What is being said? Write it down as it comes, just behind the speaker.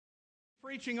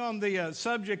Preaching on the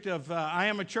subject of I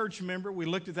Am a Church Member. We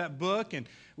looked at that book and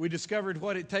we discovered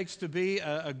what it takes to be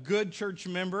a good church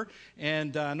member.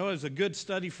 And I know it was a good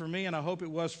study for me, and I hope it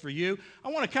was for you. I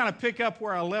want to kind of pick up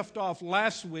where I left off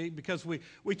last week because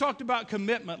we talked about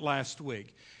commitment last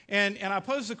week. And I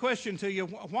posed the question to you,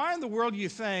 why in the world do you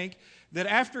think that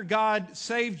after God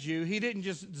saved you, He didn't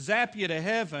just zap you to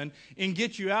heaven and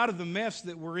get you out of the mess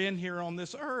that we're in here on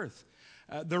this earth?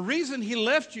 The reason He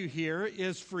left you here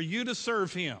is for you to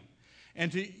serve Him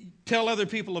and to tell other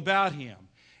people about Him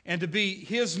and to be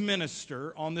His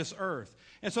minister on this earth.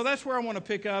 And so that's where I want to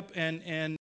pick up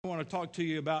and I want to talk to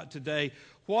you about today.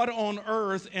 What on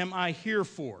earth am I here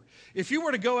for? If you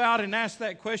were to go out and ask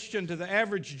that question to the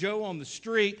average Joe on the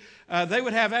street, they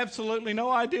would have absolutely no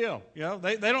idea. You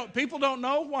know, people don't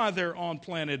know why they're on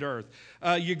planet Earth.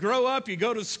 You grow up, you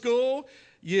go to school,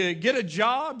 you get a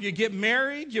job, you get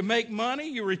married, you make money,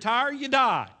 you retire, you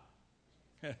die.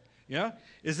 Yeah?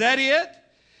 Is that it?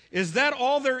 Is that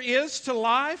all there is to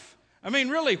life? I mean,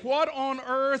 really, what on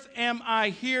earth am I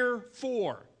here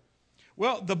for?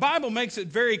 Well, the Bible makes it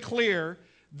very clear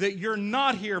that you're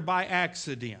not here by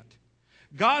accident.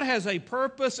 God has a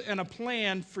purpose and a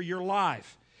plan for your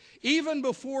life. Even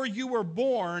before you were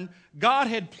born, God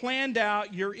had planned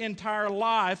out your entire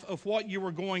life of what you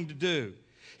were going to do.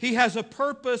 He has a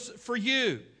purpose for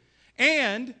you.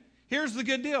 And here's the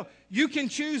good deal. You can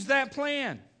choose that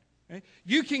plan. Okay?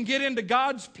 You can get into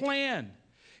God's plan.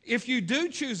 If you do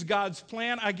choose God's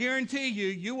plan, I guarantee you,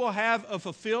 you will have a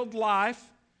fulfilled life.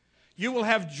 You will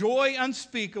have joy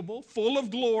unspeakable, full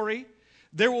of glory.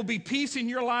 There will be peace in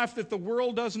your life that the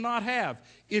world does not have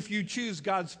if you choose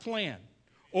God's plan.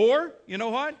 Or, you know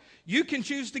what? You can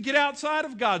choose to get outside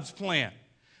of God's plan.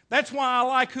 That's why I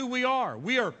like who we are.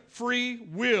 We are free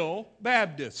will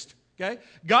Baptist. Okay?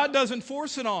 God doesn't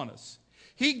force it on us.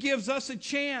 He gives us a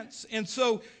chance, and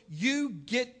so you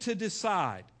get to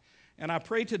decide. And I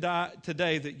pray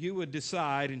today that you would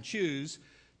decide and choose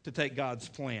to take God's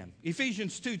plan.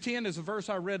 Ephesians 2:10 is a verse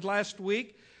I read last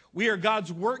week. We are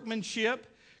God's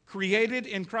workmanship, created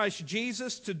in Christ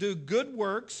Jesus to do good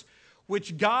works,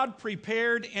 which God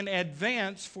prepared in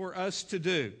advance for us to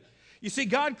do. You see,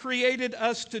 God created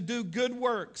us to do good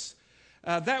works.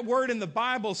 That word in the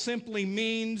Bible simply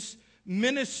means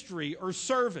ministry or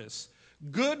service.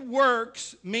 Good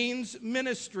works means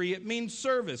ministry. It means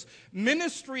service.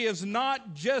 Ministry is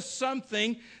not just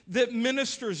something that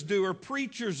ministers do or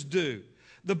preachers do.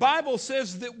 The Bible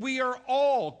says that we are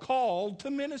all called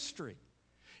to ministry.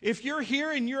 If you're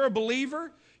here and you're a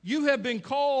believer, you have been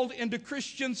called into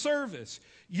Christian service.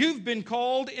 You've been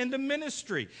called into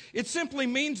ministry. It simply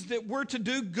means that we're to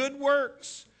do good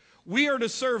works. We are to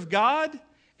serve God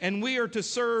and we are to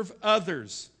serve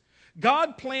others.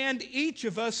 God planned each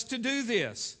of us to do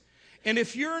this. And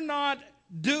if you're not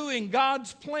doing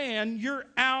God's plan, you're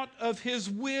out of His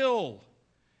will.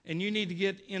 And you need to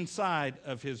get inside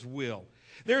of His will.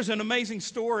 There's an amazing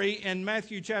story in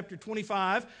Matthew chapter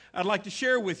 25 I'd like to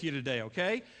share with you today,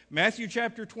 okay? Matthew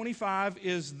chapter 25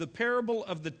 is the parable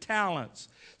of the talents.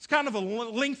 It's kind of a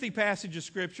lengthy passage of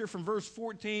Scripture from verse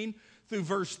 14 through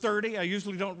verse 30. I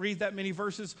usually don't read that many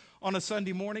verses on a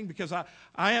Sunday morning because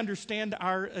I understand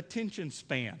our attention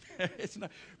span.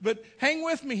 But hang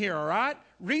with me here, all right?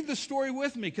 Read the story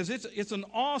with me because it's an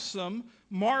awesome,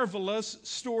 marvelous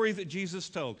story that Jesus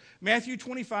told. Matthew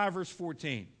 25, verse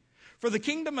 14. For the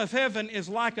kingdom of heaven is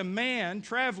like a man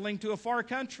traveling to a far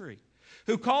country,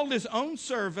 who called his own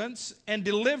servants and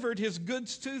delivered his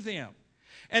goods to them.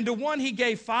 And to one he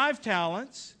gave 5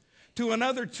 talents, to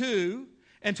another 2,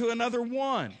 and to another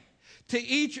 1, to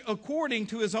each according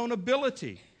to his own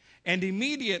ability. And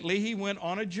immediately he went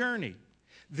on a journey.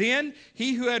 Then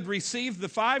he who had received the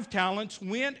 5 talents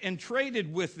went and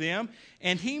traded with them,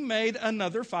 and he made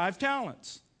another 5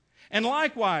 talents. And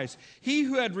likewise, he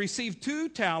who had received 2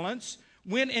 talents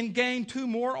went and gained 2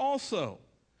 more also.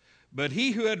 But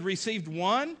he who had received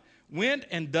 1 went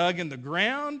and dug in the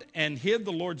ground and hid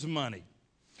the Lord's money.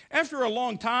 After a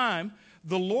long time,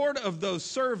 the Lord of those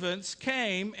servants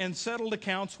came and settled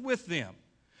accounts with them.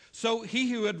 So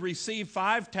he who had received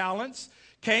 5 talents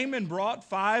came and brought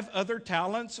 5 other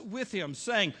talents with him,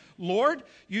 saying, Lord,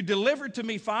 you delivered to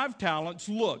me 5 talents.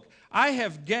 Look, I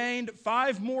have gained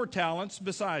 5 more talents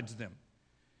besides them.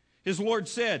 His Lord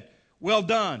said, well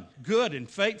done, good and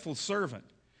faithful servant.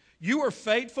 You are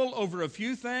faithful over a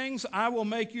few things. I will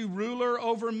make you ruler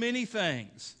over many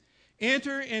things.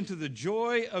 Enter into the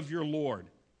joy of your Lord.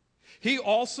 He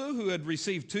also, who had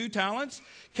received 2 talents,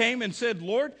 came and said,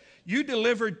 Lord, you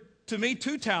delivered to me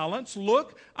 2 talents.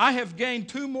 Look, I have gained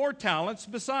 2 more talents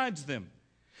besides them.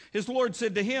 His Lord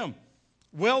said to him,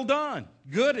 well done,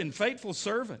 good and faithful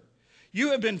servant.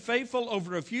 You have been faithful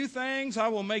over a few things. I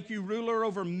will make you ruler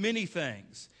over many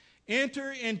things.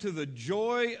 Enter into the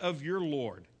joy of your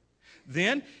Lord."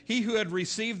 Then he who had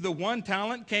received the 1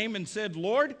 talent came and said,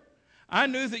 "Lord, I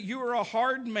knew that you were a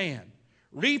hard man,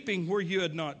 reaping where you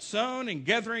had not sown and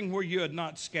gathering where you had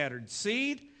not scattered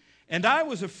seed. And I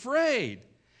was afraid,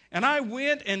 and I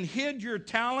went and hid your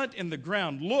talent in the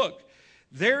ground. Look,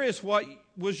 there is what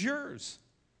was yours."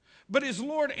 But his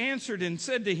Lord answered and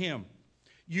said to him,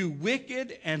 "You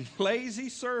wicked and lazy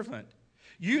servant,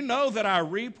 you know that I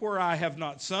reap where I have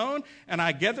not sown, and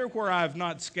I gather where I have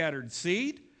not scattered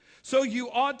seed. So you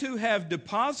ought to have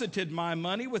deposited my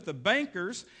money with the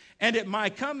bankers, and at my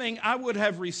coming I would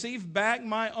have received back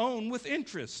my own with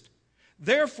interest.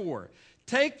 Therefore,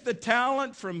 take the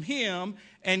talent from him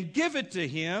and give it to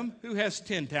him who has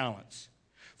 10 talents.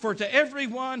 For to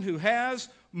everyone who has,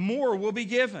 more will be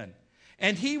given,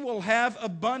 and he will have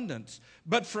abundance.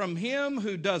 But from him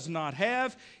who does not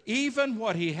have, even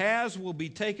what he has will be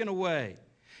taken away.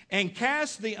 And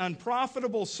cast the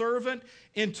unprofitable servant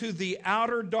into the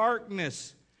outer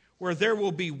darkness, where there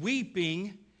will be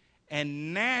weeping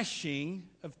and gnashing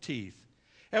of teeth."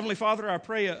 Heavenly Father, I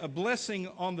pray a blessing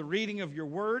on the reading of your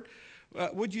word.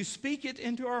 Would you speak it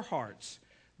into our hearts?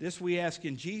 This we ask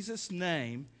in Jesus'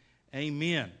 name,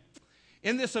 amen.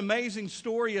 In this amazing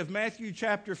story of Matthew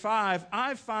chapter 5,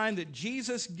 I find that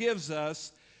Jesus gives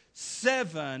us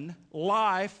 7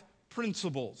 life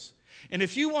principles. And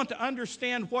if you want to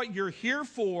understand what you're here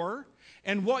for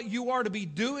and what you are to be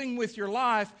doing with your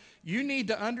life, you need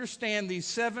to understand these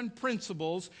 7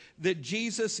 principles that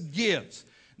Jesus gives.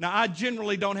 Now, I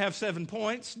generally don't have 7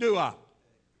 points, do I?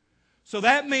 So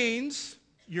that means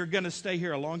you're going to stay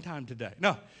here a long time today.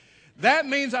 No, that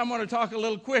means I'm going to talk a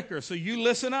little quicker, so you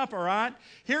listen up, all right?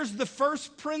 Here's the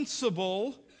first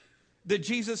principle that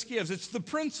Jesus gives. It's the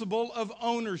principle of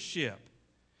ownership.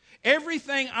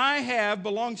 Everything I have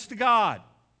belongs to God.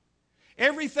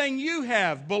 Everything you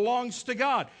have belongs to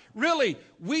God. Really,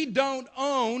 we don't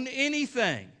own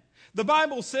anything. The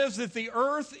Bible says that the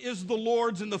earth is the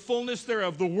Lord's and the fullness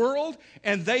thereof, the world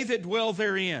and they that dwell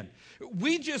therein.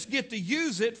 We just get to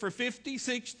use it for 50,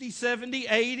 60, 70,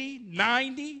 80,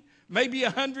 90, maybe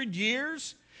 100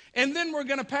 years, and then we're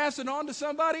going to pass it on to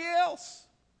somebody else.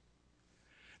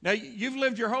 Now, you've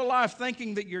lived your whole life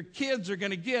thinking that your kids are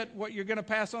going to get what you're going to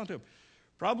pass on to them.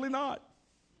 Probably not.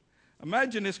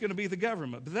 Imagine it's going to be the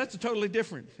government, but that's totally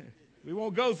different. We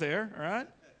won't go there, all right?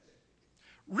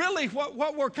 Really,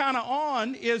 what we're kind of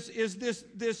on is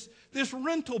this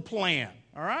rental plan,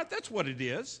 all right? That's what it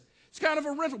is. It's kind of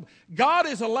a rental. God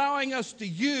is allowing us to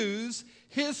use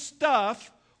his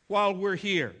stuff while we're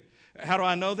here. How do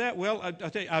I know that? Well, I'll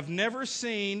tell you, I've never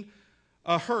seen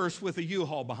a hearse with a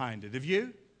U-Haul behind it. Have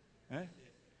you? It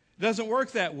doesn't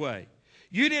work that way.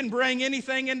 You didn't bring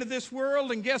anything into this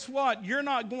world, and guess what? You're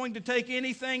not going to take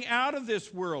anything out of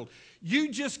this world.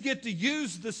 You just get to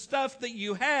use the stuff that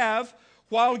you have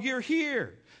while you're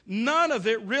here. None of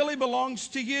it really belongs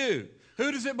to you.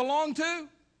 Who does it belong to?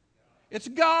 It's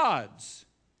God's.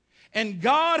 And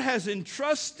God has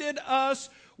entrusted us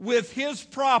with his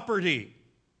property.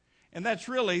 And that's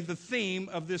really the theme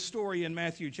of this story in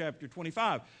Matthew chapter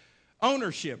 25.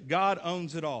 Ownership. God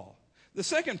owns it all. The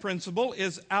second principle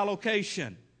is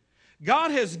allocation.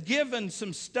 God has given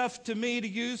some stuff to me to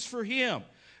use for him.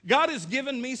 God has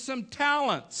given me some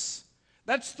talents.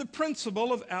 That's the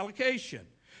principle of allocation.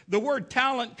 The word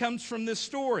talent comes from this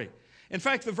story. In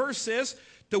fact, the verse says,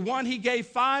 to one he gave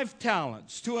 5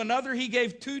 talents, to another he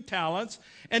gave 2 talents,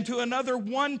 and to another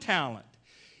 1 talent,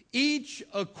 each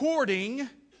according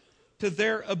to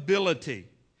their ability.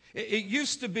 It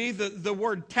used to be the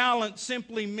word talent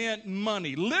simply meant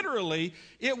money. Literally,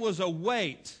 it was a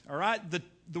weight, all right?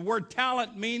 The word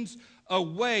talent means a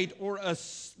weight or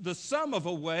the sum of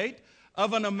a weight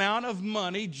of an amount of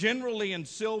money, generally in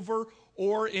silver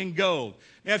or in gold.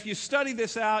 Now, if you study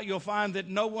this out, you'll find that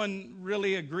no one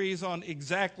really agrees on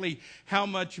exactly how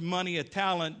much money a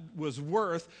talent was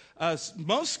worth.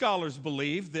 Most scholars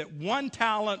believe that 1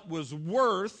 talent was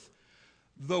worth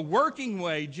the working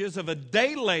wages of a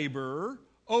day laborer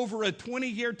over a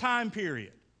 20-year time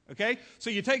period. Okay?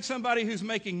 So you take somebody who's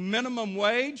making minimum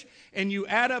wage and you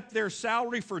add up their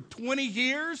salary for 20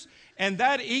 years, and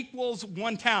that equals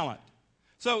 1 talent.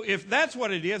 So if that's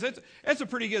what it is, it's a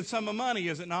pretty good sum of money,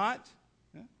 is it not?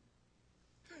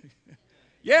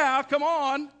 Yeah, come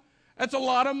on. That's a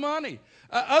lot of money.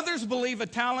 Others believe a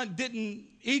talent didn't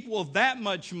equal that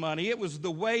much money. It was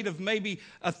the weight of maybe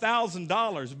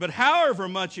 $1,000. But however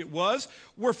much it was,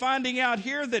 we're finding out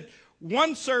here that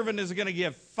one servant is going to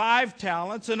give 5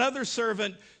 talents, another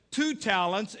servant 2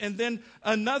 talents, and then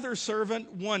another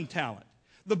servant 1 talent.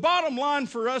 The bottom line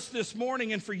for us this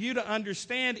morning and for you to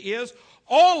understand is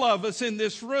all of us in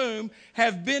this room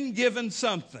have been given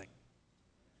something.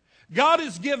 God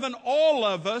has given all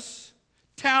of us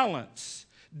talents,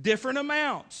 different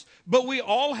amounts, but we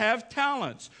all have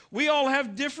talents. We all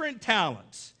have different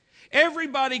talents.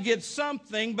 Everybody gets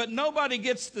something, but nobody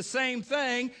gets the same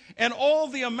thing, and all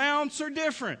the amounts are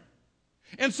different.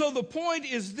 And so the point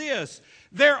is this: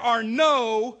 there are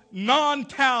no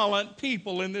non-talent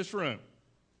people in this room.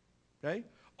 Okay?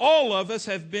 All of us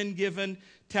have been given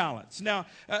talents. Now,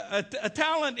 a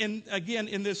talent,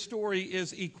 in this story,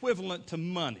 is equivalent to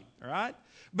money, all right?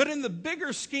 But in the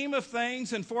bigger scheme of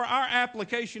things, and for our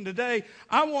application today,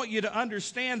 I want you to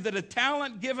understand that a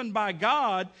talent given by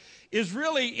God is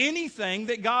really anything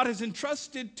that God has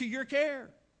entrusted to your care.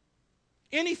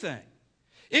 Anything.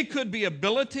 It could be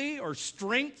ability or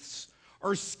strengths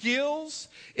or skills.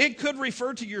 It could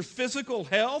refer to your physical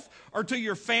health or to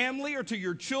your family or to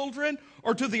your children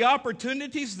or to the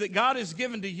opportunities that God has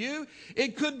given to you.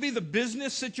 It could be the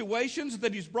business situations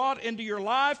that He's brought into your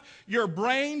life, your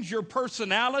brains, your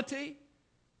personality.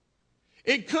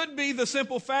 It could be the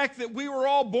simple fact that we were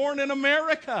all born in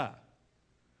America,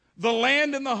 the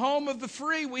land and the home of the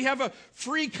free. We have a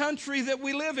free country that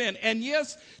we live in. And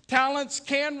yes, talents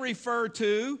can refer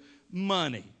to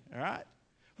money, all right?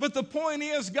 But the point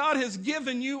is, God has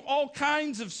given you all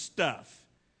kinds of stuff.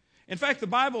 In fact, the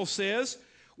Bible says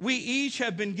we each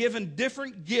have been given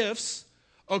different gifts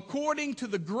according to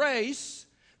the grace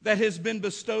that has been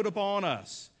bestowed upon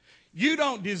us. You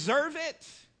don't deserve it.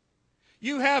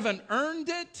 You haven't earned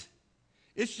it.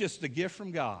 It's just a gift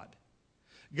from God.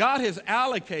 God has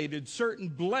allocated certain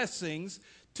blessings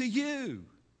to you.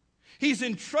 He's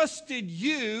entrusted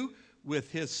you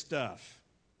with His stuff.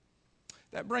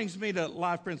 That brings me to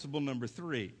life principle number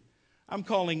 3. I'm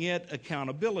calling it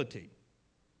accountability.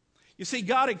 You see,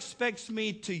 God expects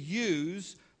me to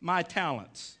use my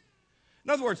talents.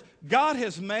 In other words, God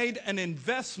has made an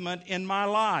investment in my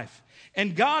life,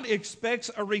 and God expects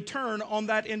a return on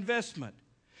that investment.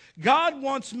 God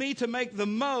wants me to make the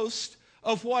most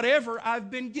of whatever I've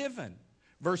been given.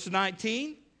 Verse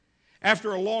 19,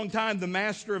 after a long time, the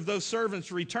master of those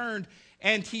servants returned,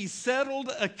 and he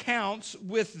settled accounts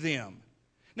with them.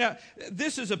 Now,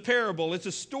 this is a parable, it's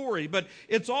a story, but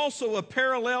it's also a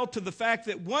parallel to the fact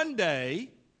that one day,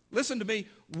 listen to me,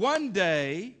 one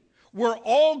day we're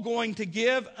all going to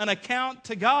give an account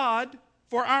to God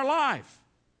for our life.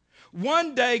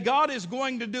 One day God is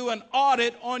going to do an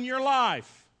audit on your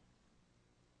life.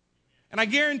 And I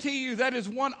guarantee you that is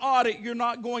one audit you're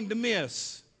not going to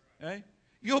miss. Okay?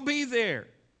 You'll be there.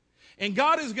 And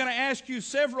God is going to ask you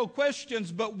several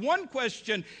questions, but one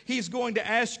question He's going to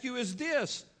ask you is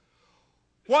this: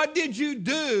 what did you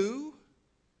do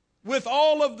with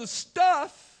all of the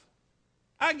stuff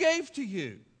I gave to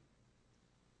you?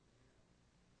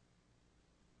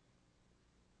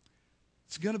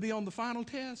 It's going to be on the final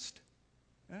test.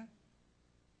 Okay?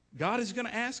 God is going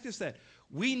to ask us that.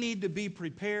 We need to be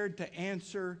prepared to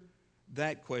answer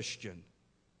that question.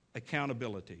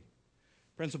 Accountability.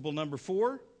 Principle number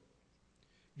 4,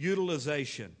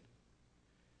 utilization.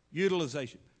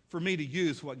 Utilization. For me to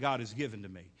use what God has given to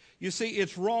me. You see,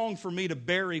 it's wrong for me to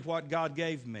bury what God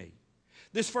gave me.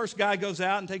 This first guy goes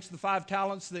out and takes the 5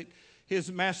 talents that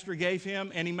his master gave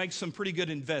him, and he makes some pretty good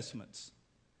investments.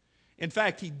 In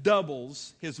fact, he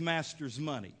doubles his master's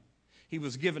money. He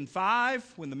was given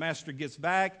 5. When the master gets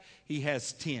back, he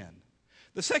has 10.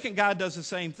 The second guy does the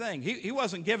same thing. He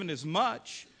wasn't given as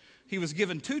much. He was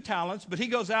given 2 talents, but he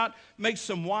goes out, makes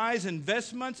some wise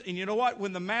investments, and you know what?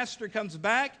 When the master comes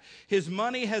back, his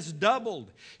money has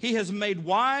doubled. He has made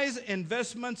wise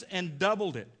investments and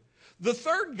doubled it. The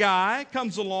third guy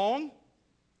comes along,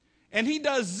 and he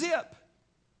does zip.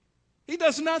 He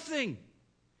does nothing.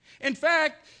 In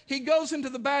fact, he goes into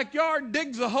the backyard,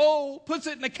 digs a hole, puts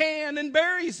it in a can, and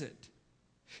buries it.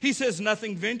 He says,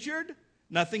 nothing ventured,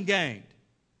 nothing gained.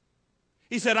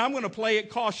 He said, I'm going to play it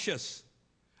cautious.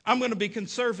 I'm going to be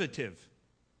conservative.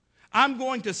 I'm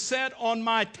going to set on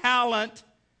my talent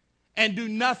and do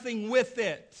nothing with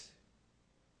it.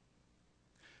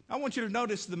 I want you to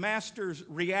notice the master's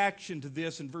reaction to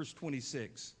this in verse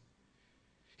 26.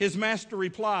 His master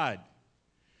replied,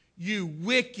 you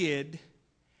wicked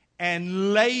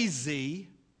and lazy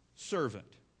servant.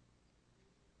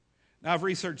 Now, I've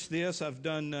researched this. I've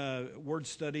done word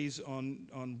studies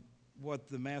on what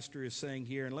the master is saying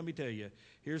here. And let me tell you,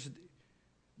 here's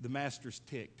the master's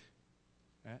ticked.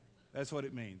 Right? That's what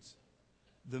it means.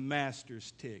 The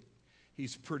master's ticked.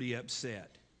 He's pretty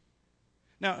upset.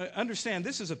 Now, understand,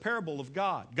 this is a parable of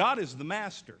God. God is the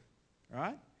master,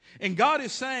 right? And God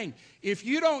is saying, if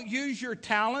you don't use your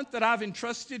talent that I've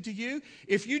entrusted to you,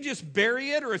 if you just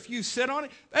bury it or if you sit on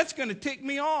it, that's going to tick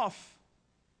me off.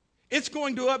 It's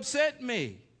going to upset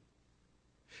me.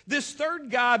 This third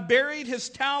guy buried his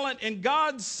talent, and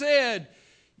God said,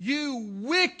 you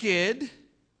wicked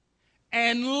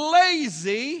and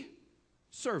lazy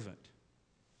servant.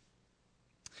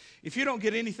 If you don't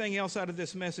get anything else out of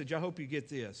this message, I hope you get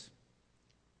this.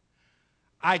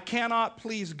 I cannot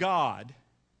please God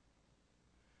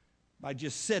by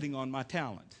just sitting on my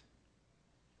talent.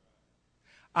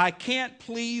 I can't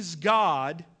please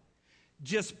God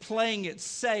just playing it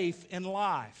safe in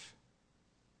life.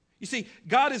 You see,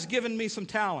 God has given me some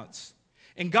talents,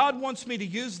 and God wants me to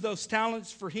use those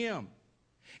talents for Him.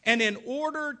 And in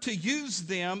order to use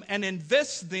them and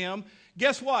invest them,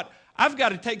 guess what? I've got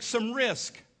to take some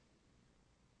risk.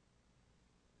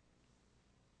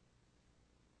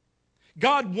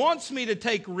 God wants me to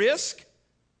take risk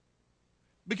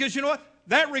because you know what?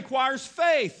 That requires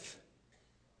faith.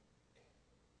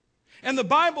 And the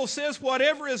Bible says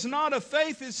whatever is not of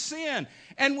faith is sin.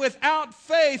 And without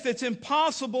faith, it's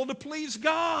impossible to please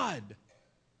God.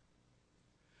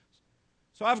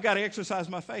 So I've got to exercise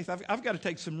my faith. I've got to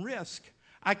take some risk.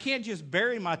 I can't just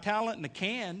bury my talent in a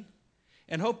can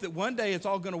and hope that one day it's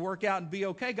all going to work out and be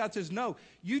okay. God says, no,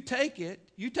 you take it,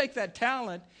 you take that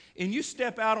talent, and you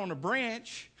step out on a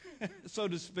branch, so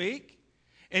to speak,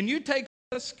 and you take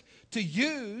risk to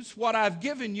use what I've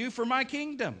given you for my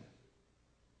kingdom.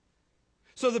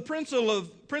 So the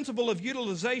principle of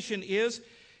utilization is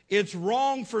it's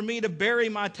wrong for me to bury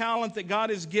my talent that God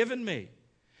has given me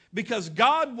because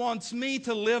God wants me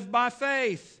to live by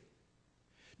faith.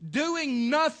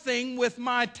 Doing nothing with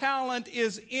my talent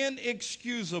is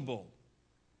inexcusable.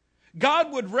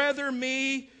 God would rather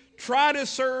me try to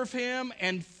serve Him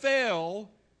and fail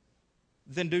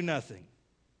than do nothing.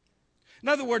 In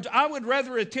other words, I would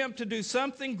rather attempt to do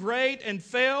something great and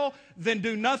fail than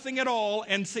do nothing at all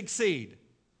and succeed.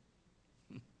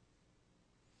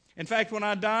 In fact, when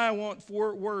I die, I want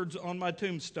 4 words on my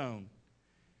tombstone.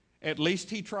 At least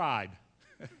he tried.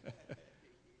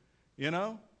 You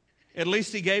know? At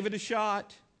least he gave it a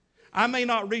shot. I may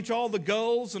not reach all the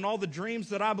goals and all the dreams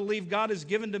that I believe God has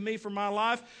given to me for my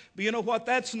life, but you know what?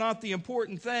 That's not the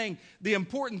important thing. The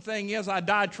important thing is I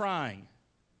died trying.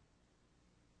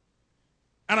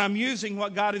 And I'm using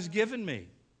what God has given me.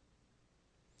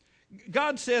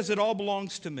 God says it all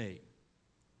belongs to me.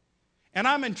 And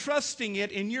I'm entrusting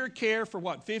it in your care for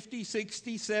what, 50,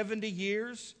 60, 70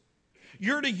 years?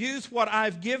 You're to use what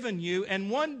I've given you, and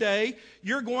one day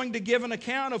you're going to give an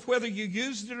account of whether you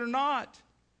used it or not.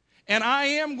 And I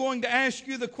am going to ask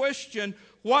you the question,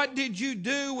 what did you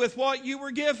do with what you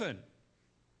were given?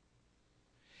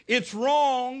 It's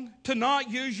wrong to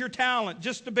not use your talent,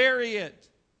 just to bury it.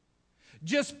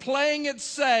 Just playing it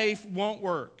safe won't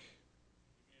work.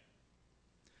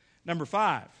 Number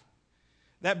 5.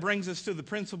 That brings us to the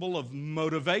principle of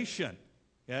motivation.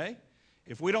 Okay?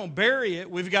 If we don't bury it,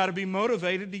 we've got to be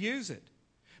motivated to use it.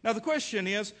 Now the question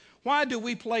is, why do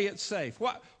we play it safe?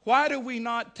 Why do we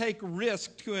not take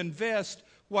risk to invest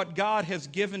what God has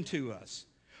given to us?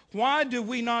 Why do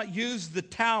we not use the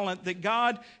talent that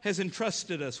God has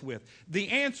entrusted us with? The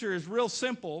answer is real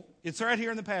simple. It's right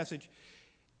here in the passage.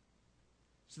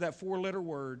 It's that 4-letter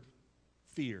word,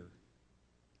 fear.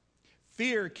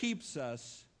 Fear keeps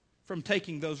us from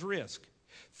taking those risks.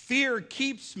 Fear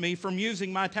keeps me from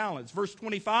using my talents. Verse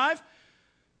 25,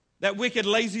 that wicked,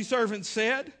 lazy servant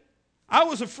said, I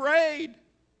was afraid,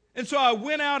 and so I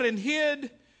went out and hid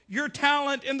your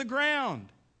talent in the ground.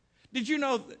 Did you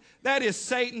know that is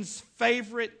Satan's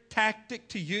favorite tactic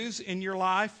to use in your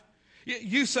life?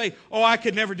 You say, oh, I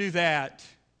could never do that.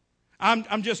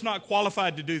 I'm just not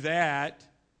qualified to do that.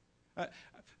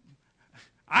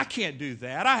 I can't do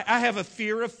that. I have a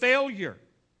fear of failure.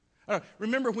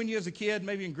 Remember when you as a kid,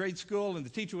 maybe in grade school, and the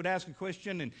teacher would ask a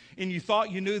question, and you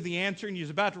thought you knew the answer, and you was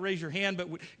about to raise your hand, but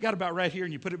got about right here,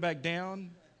 and you put it back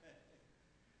down?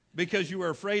 Because you were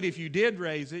afraid if you did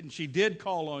raise it, and she did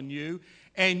call on you,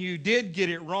 and you did get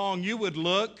it wrong, you would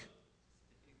look.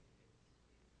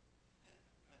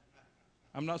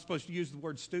 I'm not supposed to use the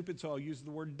word stupid, so I'll use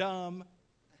the word dumb.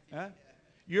 Huh?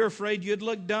 You're afraid you'd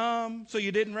look dumb, so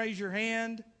you didn't raise your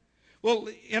hand? Well,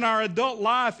 in our adult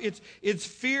life, it's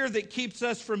fear that keeps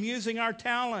us from using our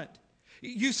talent.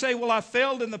 You say, well, I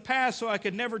failed in the past, so I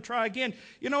could never try again.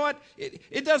 You know what?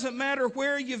 It doesn't matter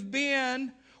where you've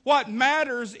been. What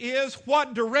matters is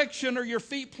what direction are your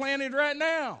feet planted right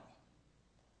now.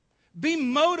 Be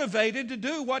motivated to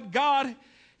do what God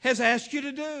has asked you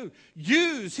to do.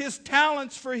 Use His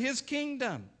talents for His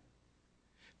kingdom.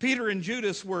 Peter and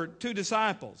Judas were 2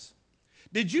 disciples.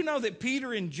 Did you know that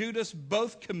Peter and Judas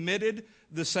both committed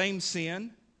the same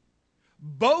sin?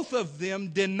 Both of them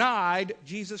denied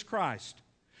Jesus Christ.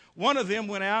 One of them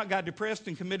went out, got depressed,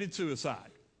 and committed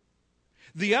suicide.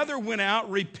 The other went out,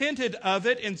 repented of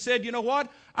it, and said, you know what?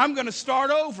 I'm going to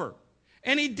start over.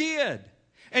 And he did.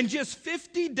 And just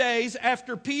 50 days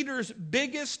after Peter's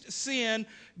biggest sin,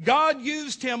 God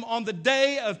used him on the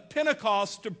day of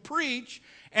Pentecost to preach,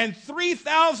 and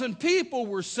 3,000 people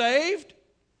were saved,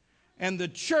 and the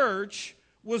church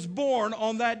was born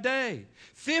on that day.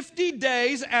 50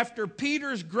 days after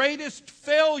Peter's greatest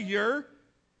failure,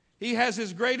 he has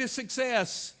his greatest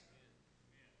success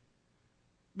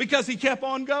because he kept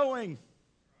on going.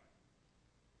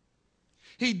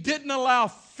 He didn't allow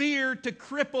fear to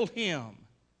cripple him.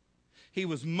 He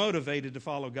was motivated to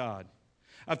follow God.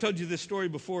 I've told you this story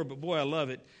before, but boy, I love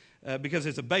it because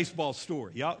it's a baseball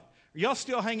story. Are y'all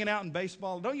still hanging out in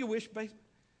baseball? Don't you wish baseball?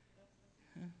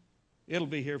 It'll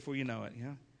be here before you know it.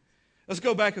 Yeah. Let's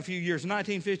go back a few years.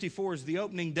 1954 is the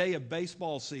opening day of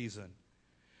baseball season.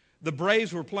 The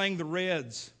Braves were playing the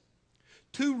Reds.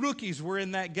 2 rookies were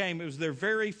in that game. It was their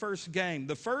very first game.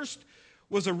 The first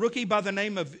was a rookie by the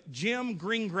name of Jim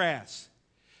Greengrass.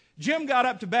 Jim got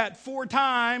up to bat 4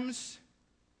 times,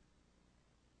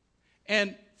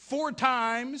 and 4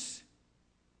 times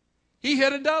he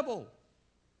hit a double.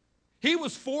 He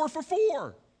was 4 for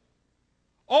 4.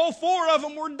 All 4 of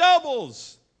them were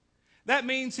doubles. That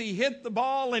means he hit the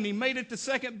ball and he made it to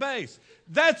second base.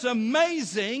 That's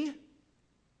amazing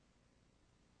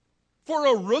for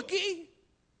a rookie.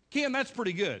 Ken, that's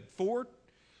pretty good. 4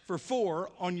 for 4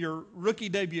 on your rookie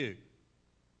debut.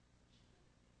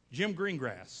 Jim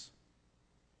Greengrass.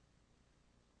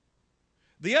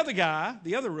 The other guy,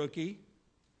 the other rookie,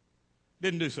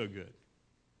 didn't do so good.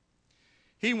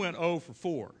 He went 0 for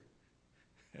 4.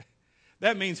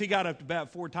 That means he got up to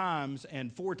bat 4 times,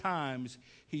 and 4 times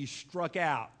he struck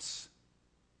out.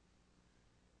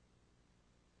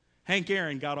 Hank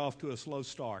Aaron got off to a slow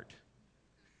start.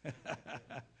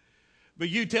 But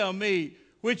you tell me,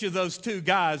 which of those 2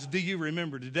 guys do you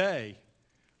remember today?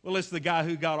 Well, it's the guy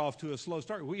who got off to a slow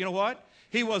start. Well, you know what?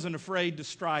 He wasn't afraid to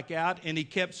strike out, and he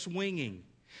kept swinging.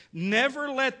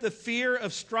 Never let the fear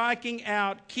of striking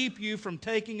out keep you from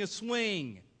taking a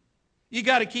swing. You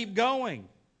got to keep going.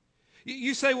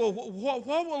 You say, well, what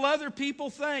will other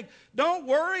people think? Don't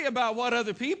worry about what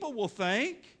other people will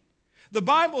think. The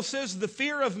Bible says the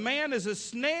fear of man is a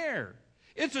snare.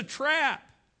 It's a trap.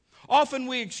 Often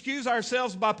we excuse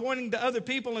ourselves by pointing to other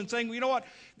people and saying, well, you know what?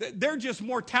 They're just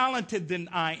more talented than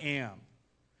I am.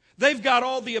 They've got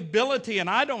all the ability and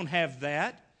I don't have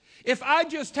that. If I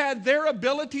just had their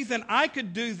ability, then I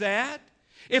could do that.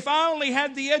 If I only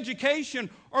had the education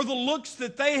or the looks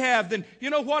that they have, then you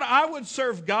know what? I would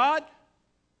serve God.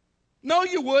 No,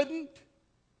 you wouldn't.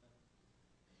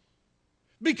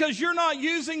 Because you're not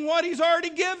using what He's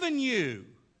already given you.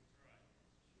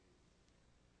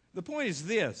 The point is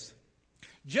this.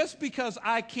 Just because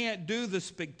I can't do the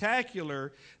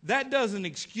spectacular, that doesn't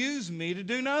excuse me to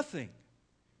do nothing.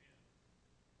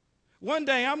 One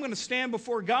day I'm going to stand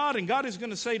before God and God is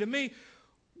going to say to me,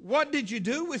 what did you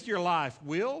do with your life,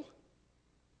 Will?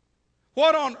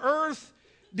 What on earth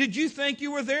did you think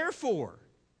you were there for?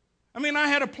 I mean, I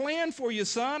had a plan for you,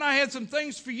 son. I had some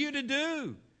things for you to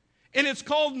do. And it's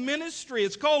called ministry.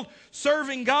 It's called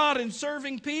serving God and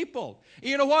serving people. And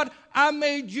you know what? I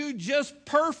made you just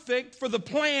perfect for the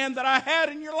plan that I had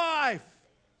in your life.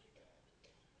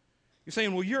 You're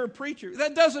saying, well, you're a preacher.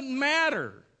 That doesn't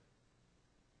matter.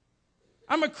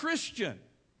 I'm a Christian.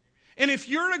 And if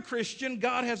you're a Christian,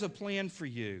 God has a plan for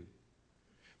you.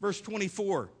 Verse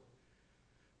 24.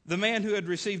 The man who had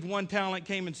received 1 talent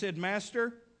came and said,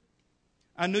 Master,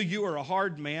 I knew you were a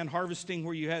hard man, harvesting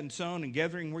where you hadn't sown and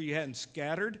gathering where you hadn't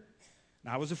scattered.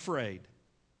 And I was afraid.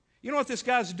 You know what this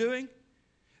guy's doing?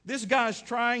 This guy's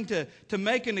trying to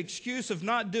make an excuse of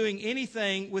not doing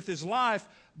anything with his life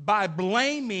by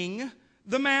blaming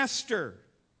the master.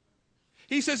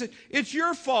 He says, it's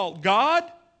your fault, God.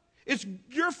 It's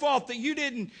your fault that you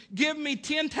didn't give me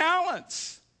 10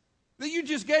 talents, that you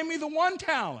just gave me the 1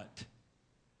 talent.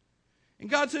 And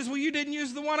God says, well, you didn't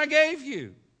use the one I gave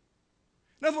you.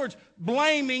 In other words,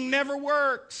 blaming never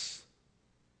works.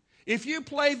 If you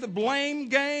play the blame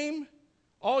game,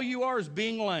 all you are is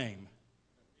being lame.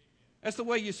 That's the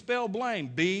way you spell blame.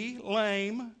 Be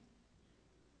lame.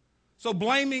 So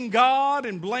blaming God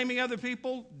and blaming other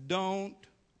people don't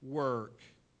work.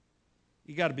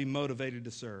 You got to be motivated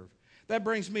to serve. That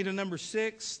brings me to number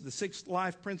 6. The 6th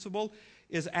life principle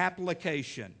is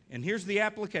application. And here's the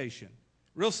application.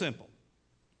 Real simple.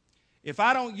 If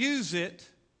I don't use it,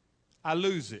 I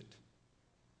lose it.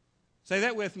 Say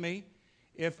that with me.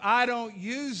 If I don't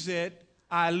use it,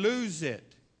 I lose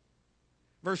it.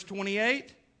 Verse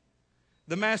 28,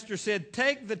 the master said,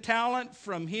 take the talent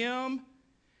from him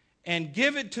and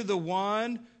give it to the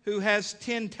one who has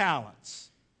 10 talents.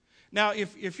 Now,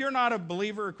 if you're not a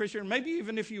believer or Christian, maybe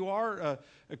even if you are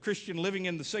a Christian living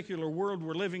in the secular world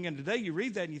we're living in today, you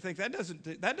read that and you think,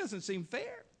 that doesn't seem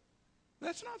fair.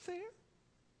 That's not fair.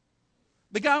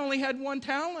 The guy only had 1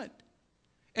 talent.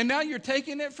 And now you're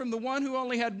taking it from the one who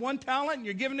only had 1 talent and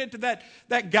you're giving it to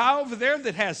that guy over there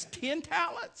that has 10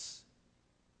 talents.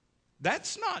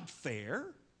 That's not fair.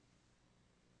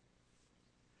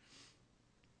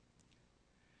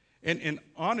 And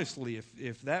honestly,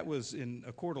 if that was in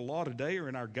a court of law today or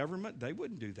in our government, they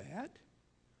wouldn't do that.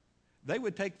 They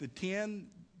would take the 10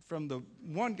 from the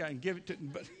one guy and give it to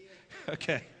him. But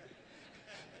okay.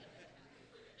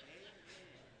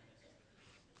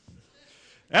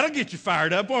 That'll get you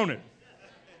fired up, won't it?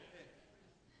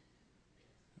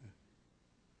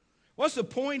 What's the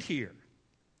point here?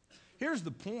 Here's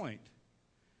the point.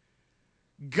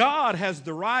 God has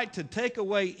the right to take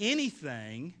away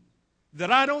anything that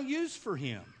I don't use for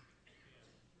him.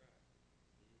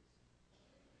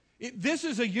 This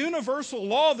is a universal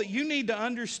law that you need to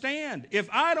understand. If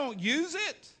I don't use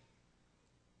it,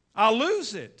 I'll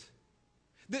lose it.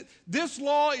 This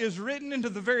law is written into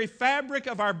the very fabric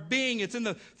of our being. It's in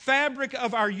the fabric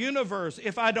of our universe.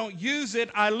 If I don't use it,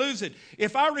 I lose it.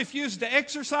 If I refuse to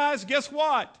exercise, guess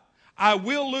what? I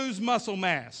will lose muscle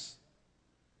mass.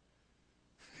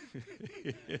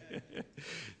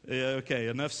 Yeah, okay,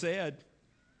 enough said.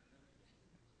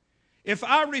 If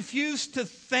I refuse to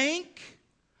think,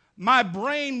 my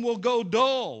brain will go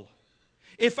dull.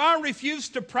 If I refuse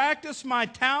to practice my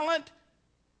talent,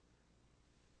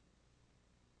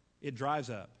 it dries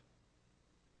up.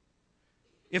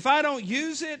 If I don't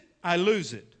use it, I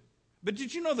lose it. But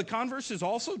did you know the converse is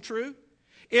also true?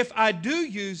 If I do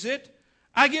use it,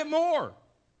 I get more.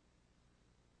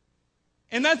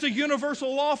 And that's a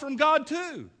universal law from God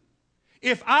too.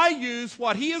 If I use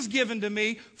what he has given to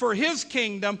me for his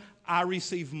kingdom, I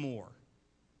receive more.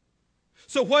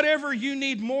 So whatever you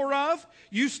need more of,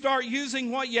 you start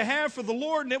using what you have for the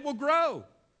Lord and it will grow.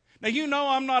 Now, you know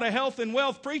I'm not a health and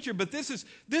wealth preacher, but this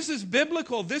is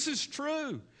biblical. This is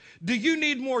true. Do you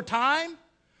need more time?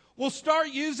 Well, start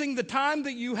using the time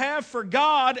that you have for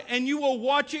God and you will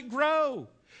watch it grow.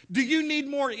 Do you need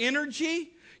more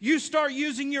energy? You start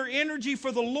using your energy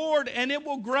for the Lord and it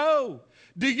will grow.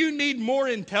 Do you need more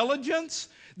intelligence?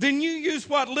 Then you use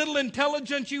what little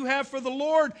intelligence you have for the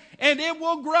Lord and it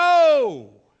will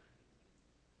grow.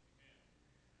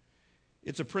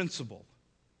 It's a principle.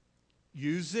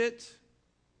 Use it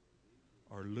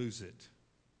or lose it.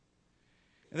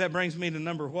 And that brings me to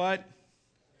number what?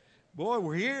 Boy,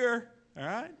 we're here, all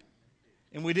right?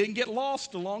 And we didn't get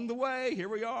lost along the way. Here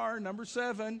we are, number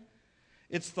 7.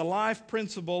 It's the life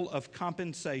principle of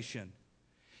compensation.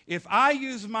 If I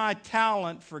use my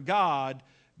talent for God,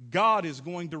 God is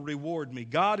going to reward me.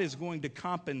 God is going to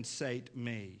compensate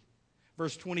me.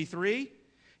 Verse 23,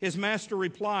 his master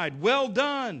replied, well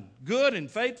done, good and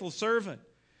faithful servant.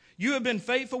 You have been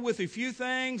faithful with a few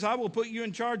things. I will put you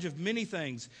in charge of many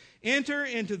things. Enter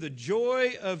into the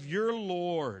joy of your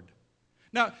Lord.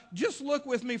 Now, just look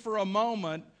with me for a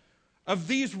moment of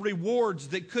these rewards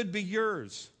that could be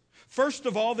yours. First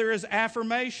of all, there is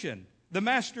affirmation. The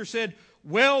master said,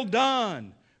 well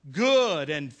done, good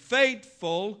and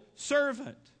faithful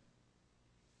servant.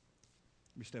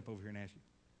 Let me step over here and ask you.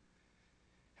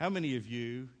 How many of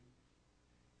you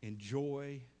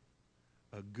enjoy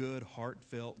a good,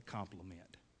 heartfelt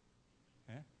compliment?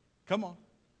 Eh? Come on.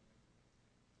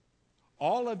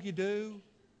 All of you do.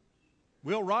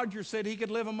 Will Rogers said he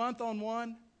could live a month on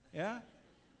one. Yeah?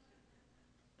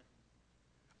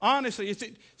 Honestly, it's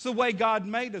the way God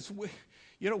made us.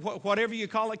 Whatever you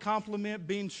call it, compliment,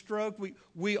 being stroked,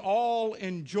 we all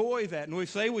enjoy that. And we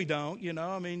say we don't,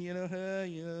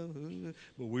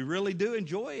 but we really do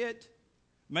enjoy it.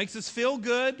 Makes us feel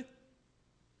good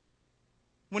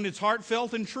when it's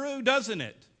heartfelt and true, doesn't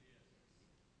it?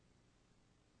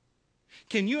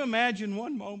 Can you imagine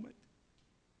one moment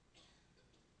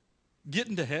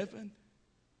getting to heaven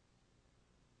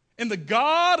and the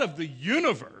God of the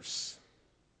universe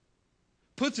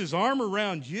puts his arm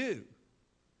around you,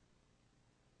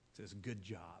 says, good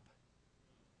job.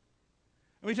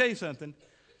 Let me tell you something.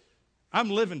 I'm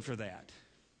living for that.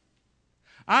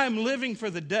 I'm living for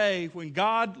the day when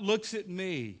God looks at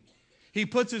me. He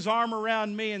puts his arm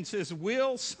around me and says,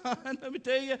 Will, son, let me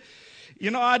tell you,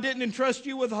 I didn't entrust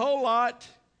you with a whole lot.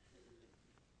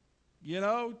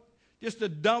 Just a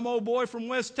dumb old boy from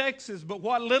West Texas. But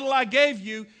what little I gave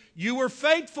you, you were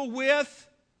faithful with.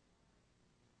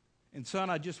 And son,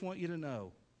 I just want you to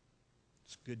know,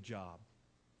 it's a good job.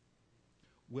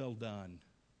 Well done.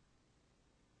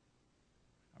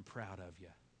 I'm proud of you.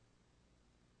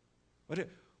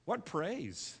 What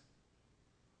praise.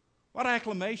 What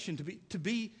acclamation to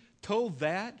be told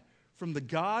that from the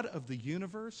God of the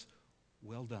universe.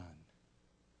 Well done.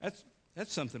 That's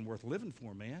something worth living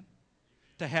for, man.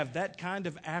 To have that kind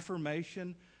of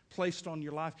affirmation placed on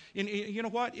your life. And you know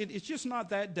what? It's just not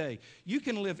that day. You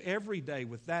can live every day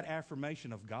with that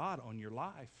affirmation of God on your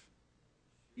life.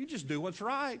 You just do what's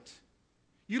right.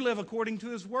 You live according to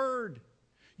His Word.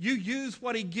 You use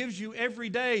what He gives you every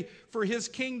day for His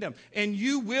kingdom. And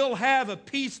you will have a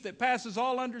peace that passes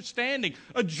all understanding.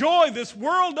 A joy this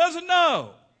world doesn't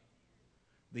know.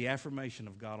 The affirmation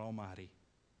of God Almighty.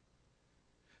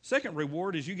 Second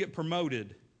reward is you get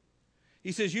promoted.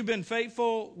 He says, you've been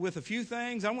faithful with a few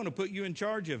things. I want to put you in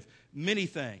charge of many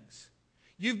things.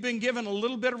 You've been given a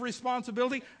little bit of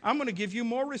responsibility. I'm going to give you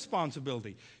more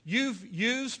responsibility. You've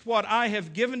used what I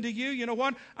have given to you. You know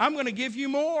what? I'm going to give you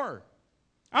more.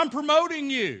 I'm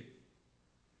promoting you.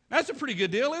 That's a pretty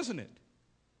good deal, isn't it?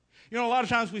 You know, a lot of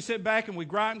times we sit back and we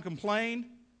gripe and complain.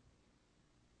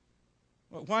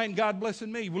 Well, why ain't God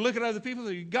blessing me? We look at other people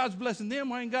and say, God's blessing them.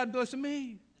 Why ain't God blessing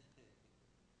me?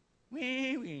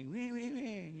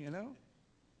 You know?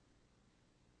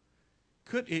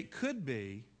 It could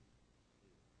be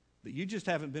that you just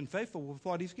haven't been faithful with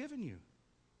what He's given you.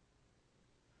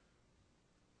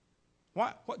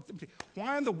 Why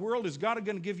in the world is God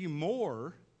going to give you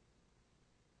more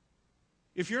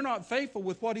if you're not faithful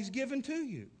with what He's given to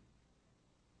you?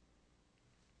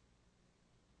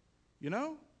 You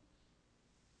know?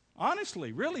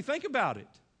 Honestly, really think about it.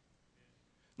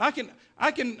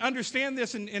 I can understand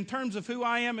this in terms of who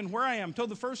I am and where I am. I told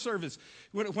the first service,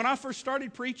 when I first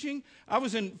started preaching, I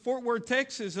was in Fort Worth,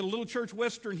 Texas, at a little church,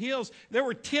 Western Hills. There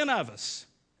were 10 of us.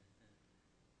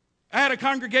 I had a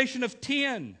congregation of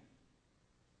 10.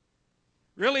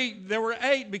 Really, there were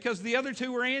 8 because the other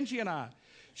 2 were Angie and I.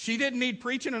 She didn't need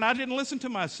preaching and I didn't listen to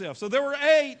myself. So there were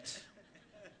 8.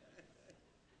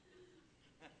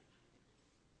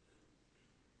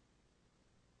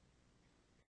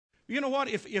 You know what?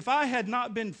 If I had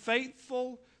not been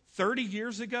faithful 30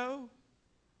 years ago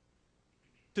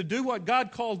to do what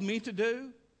God called me to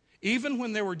do, even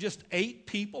when there were just 8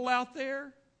 people out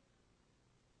there,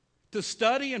 to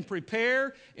study and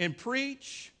prepare and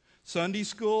preach, Sunday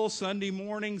school, Sunday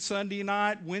morning, Sunday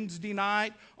night, Wednesday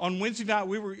night. On Wednesday night,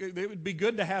 it would be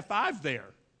good to have 5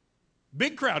 there.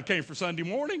 Big crowd came for Sunday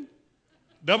morning.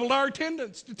 Doubled our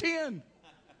attendance to 10.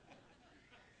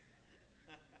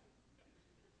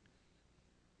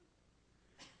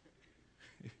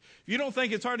 You don't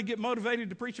think it's hard to get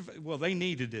motivated to preach? Well, they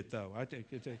needed it, though. I think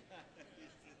it's you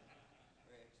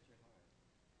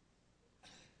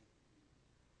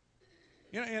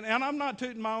know, and I'm not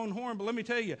tooting my own horn, but let me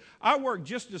tell you, I worked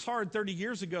just as hard 30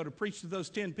 years ago to preach to those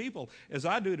 10 people as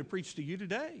I do to preach to you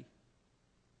today.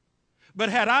 But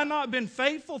had I not been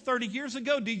faithful 30 years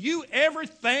ago, do you ever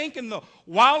think in the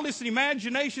wildest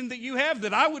imagination that you have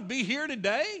that I would be here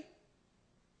today?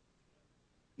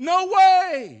 No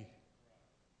way.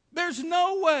 There's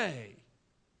no way.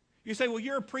 You say, well,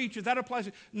 you're a preacher. That applies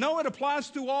to... No, it applies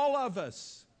to all of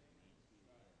us.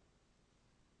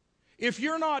 If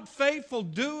you're not faithful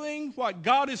doing what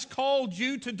God has called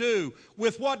you to do,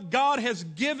 with what God has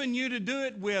given you to do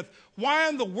it with, why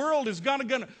in the world is God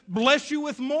going to bless you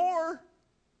with more?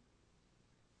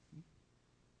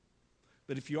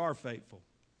 But if you are faithful,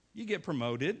 you get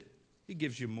promoted. He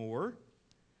gives you more.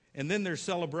 And then there's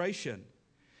celebration.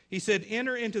 He said,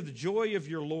 enter into the joy of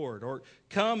your Lord, or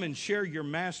come and share your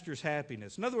master's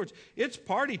happiness. In other words, it's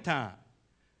party time.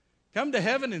 Come to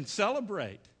heaven and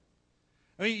celebrate.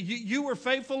 I mean, you were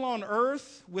faithful on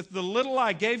earth with the little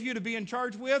I gave you to be in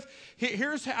charge with.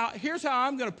 Here's how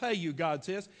I'm going to pay you, God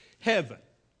says. Heaven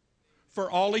for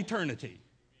all eternity.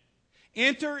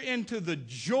 Enter into the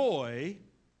joy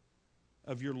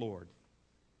of your Lord.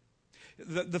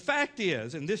 The fact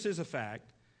is, and this is a fact,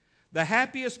 the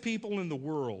happiest people in the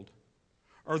world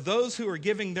are those who are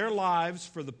giving their lives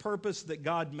for the purpose that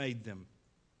God made them.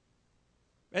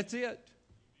 That's it.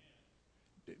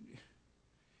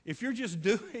 If you're just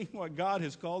doing what God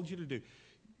has called you to do,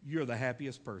 you're the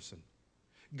happiest person.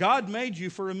 God made you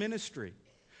for a ministry.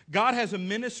 God has a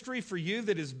ministry for you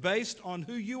that is based on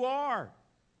who you are.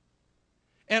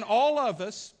 And all of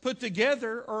us put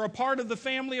together are a part of the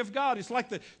family of God. It's like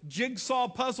the jigsaw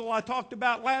puzzle I talked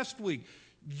about last week.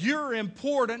 You're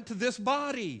important to this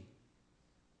body.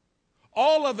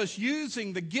 All of us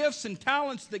using the gifts and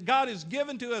talents that God has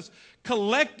given to us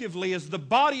collectively as the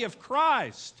body of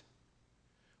Christ,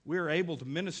 we're able to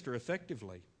minister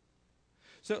effectively.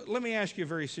 So let me ask you a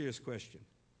very serious question.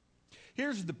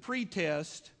 Here's the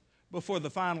pre-test before the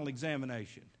final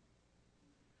examination.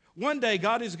 One day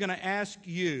God is going to ask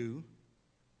you,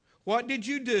 what did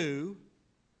you do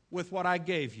with what I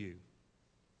gave you?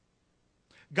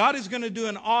 God is going to do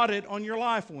an audit on your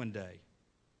life one day.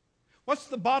 What's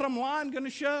the bottom line going to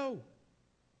show?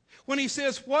 When he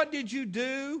says, what did you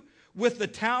do with the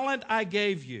talent I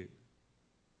gave you?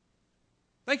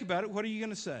 Think about it. What are you going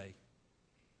to say?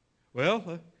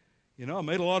 Well, I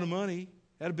made a lot of money,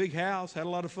 had a big house, had a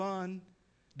lot of fun,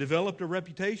 developed a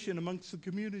reputation amongst the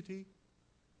community,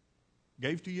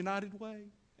 gave to United Way.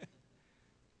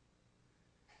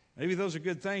 Maybe those are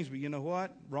good things, but you know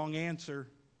what? Wrong answer.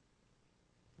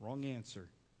 Wrong answer.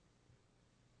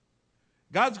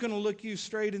 God's going to look you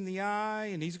straight in the eye,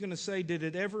 and he's going to say, did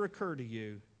it ever occur to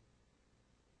you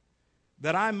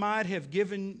that I might have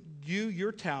given you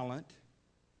your talent,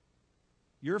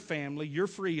 your family, your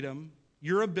freedom,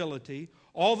 your ability,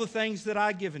 all the things that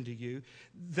I've given to you,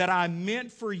 that I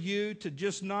meant for you to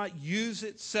just not use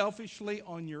it selfishly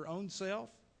on your own self?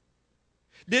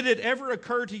 Did it ever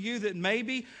occur to you that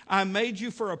maybe I made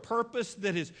you for a purpose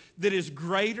that is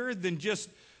greater than just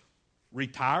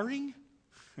retiring?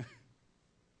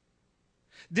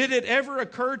 Did it ever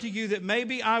occur to you that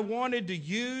maybe I wanted to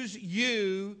use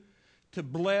you to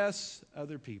bless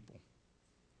other people?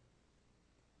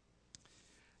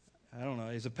 I don't know.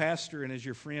 As a pastor and as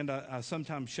your friend, I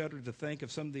sometimes shudder to think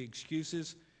of some of the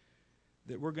excuses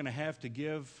that we're going to have to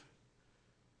give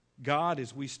God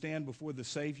as we stand before the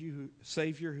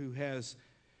Savior who has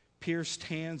pierced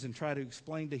hands and try to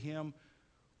explain to him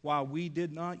why we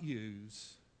did not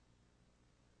use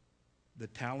the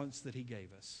talents that he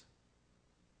gave us.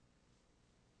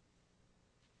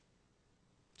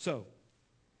 So,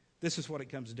 this is what it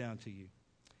comes down to you.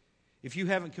 If you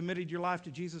haven't committed your life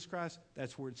to Jesus Christ,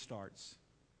 that's where it starts.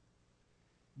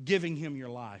 Giving him your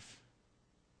life.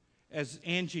 As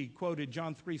Angie quoted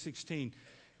John 3:16,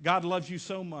 God loves you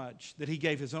so much that he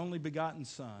gave his only begotten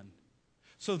Son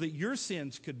so that your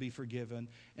sins could be forgiven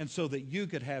and so that you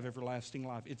could have everlasting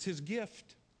life. It's his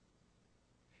gift.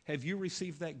 Have you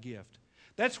received that gift?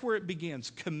 That's where it begins,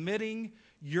 committing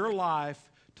your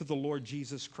life to the Lord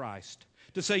Jesus Christ.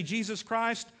 To say, Jesus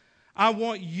Christ, I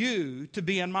want you to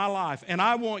be in my life, and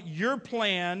I want your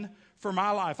plan for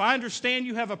my life. I understand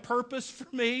you have a purpose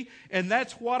for me, and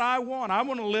that's what I want. I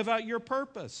want to live out your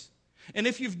purpose. And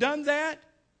if you've done that,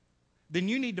 then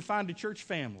you need to find a church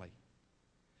family.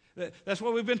 That's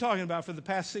what we've been talking about for the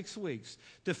past 6 weeks.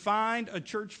 To find a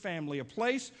church family, a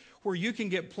place where you can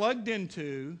get plugged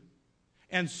into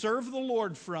and serve the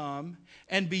Lord from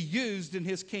and be used in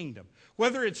his kingdom.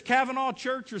 Whether it's Cavanaugh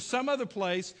Church or some other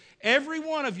place, every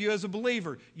one of you as a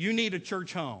believer, you need a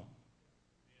church home.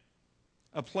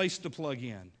 A place to plug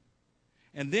in.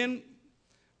 And then,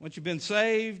 once you've been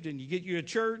saved and you get you a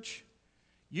church,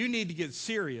 you need to get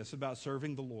serious about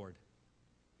serving the Lord.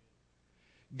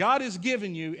 God has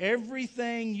given you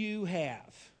everything you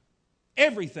have,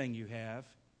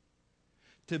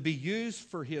 to be used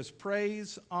for his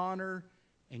praise, honor,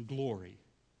 and glory.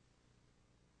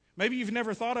 Maybe you've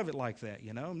never thought of it like that,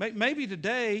 Maybe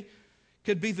today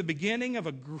could be the beginning of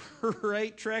a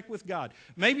great trek with God.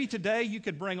 Maybe today you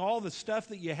could bring all the stuff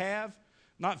that you have,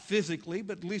 not physically,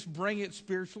 but at least bring it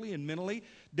spiritually and mentally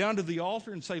down to the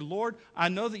altar and say, Lord, I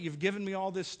know that you've given me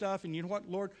all this stuff, and you know what,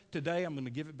 Lord? Today I'm going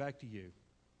to give it back to you.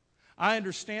 I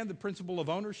understand the principle of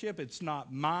ownership. It's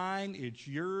not mine, it's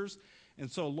yours. And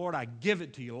so, Lord, I give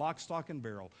it to you, lock, stock, and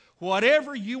barrel.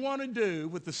 Whatever you want to do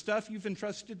with the stuff you've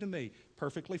entrusted to me,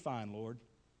 perfectly fine, Lord.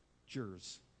 It's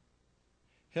yours.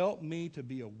 Help me to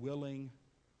be a willing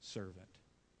servant.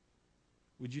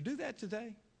 Would you do that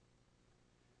today?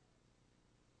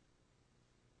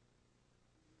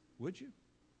 Would you?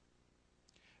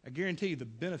 I guarantee you the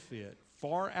benefit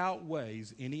far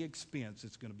outweighs any expense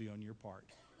that's going to be on your part.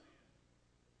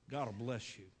 God will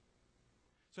bless you.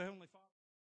 So, Heavenly Father,